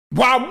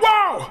Wow,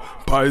 wow!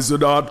 Pies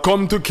that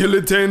come to kill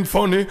it ain't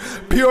funny.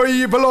 Pure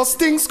evil or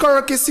stings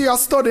quirky, see a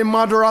study.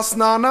 Murderous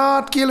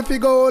not kill for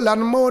gold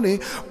and money.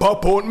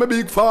 Pop out my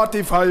big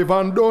 45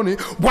 and Donny.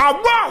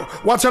 Wow, wow!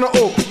 Watch on the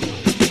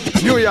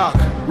hook. New York,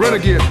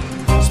 Renegade,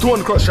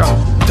 Stone Crusher,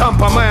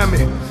 Tampa, Miami,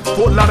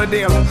 Fort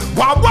Lauderdale.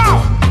 Wow,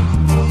 wow!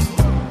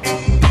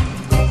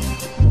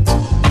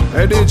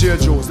 Hey DJ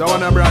Juice, that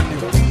one a brand new.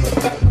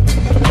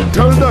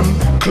 Tell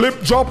them,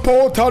 clip drop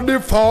out of the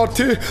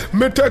 40.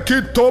 Me take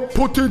it up,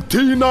 put it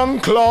in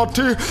and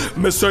clotty.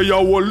 Me say you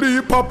will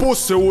leap a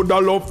pussy, woulda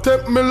love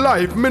take me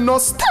life. Me no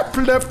step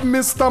left,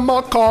 Mr.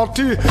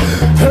 McCarthy.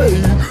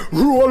 Hey,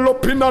 roll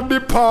up in a the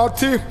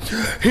party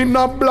in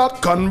a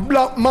black and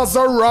black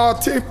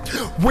Maserati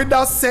with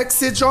a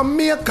sexy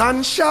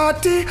Jamaican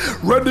shawty,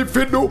 ready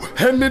for do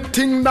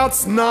anything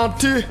that's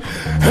naughty.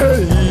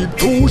 Hey,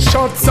 2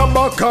 shots of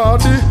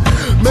Bacardi,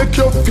 make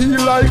you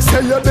feel like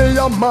say you're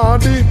there,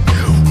 Mardy.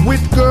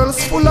 With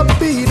girls full of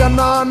bead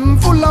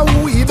and full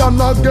of weed,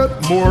 and I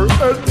get more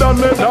head than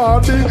a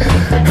daddy.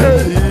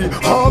 Hey,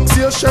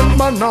 oxyation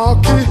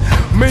monarchy.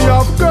 Me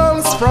have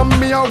girls from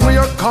me a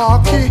wear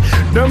khaki.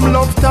 Them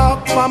love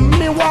talk from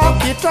me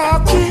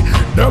walkie-talkie.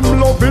 Them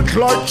love it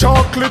like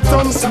chocolate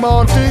and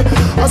Smarty.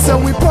 I say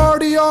we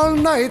party all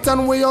night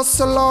and we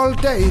hustle all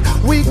day.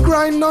 We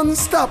grind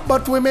non-stop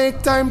but we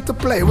make time to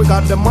play. We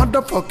got the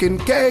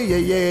motherfucking K, yeah,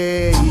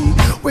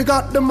 yeah. We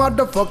got the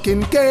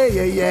motherfucking K,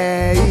 yeah,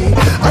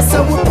 yeah. I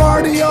said we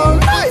party all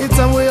night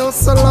and we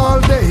hustle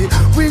all day.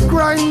 We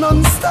grind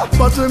non-stop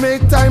but we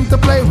make time to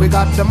play. We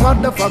got the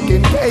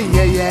motherfucking K,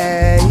 yeah,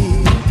 yeah.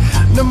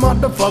 The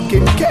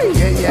motherfucking K,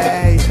 yeah,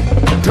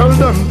 yeah. Tell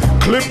them,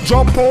 clip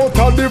drop out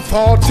of the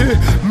 40.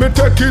 Me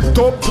take it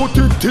up, put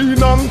it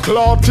in and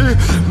clotty.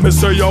 Me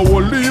say you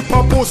will leap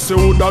a pussy,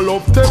 woulda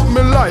love take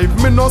me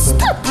life. Me no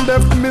step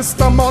left,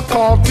 Mr.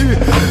 McCarthy.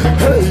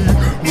 Hey,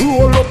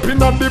 roll up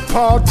in a the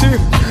party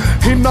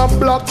in a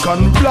black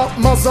and black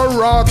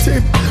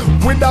Maserati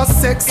with a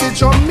sexy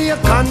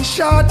Jamaican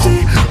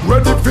shawty,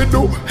 ready for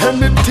do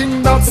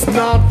anything that's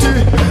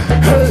naughty.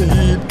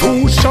 Hey,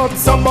 2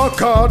 shots of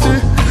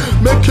Bacardi,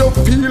 make you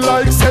feel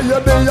like say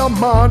you're there,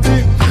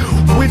 Mardy.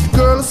 With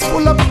girls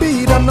full of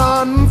bead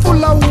and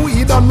full of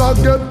weed, and I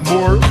get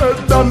more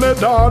head than a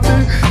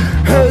daddy.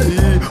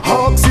 Hey,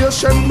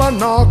 oxyation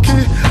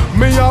monarchy.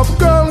 Me have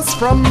girls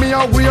from me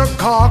a wear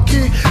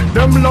khaki.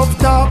 Them love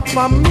talk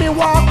from me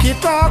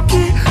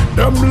walkie-talkie.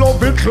 Them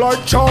love it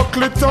like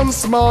chocolate and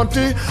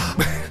Smarty.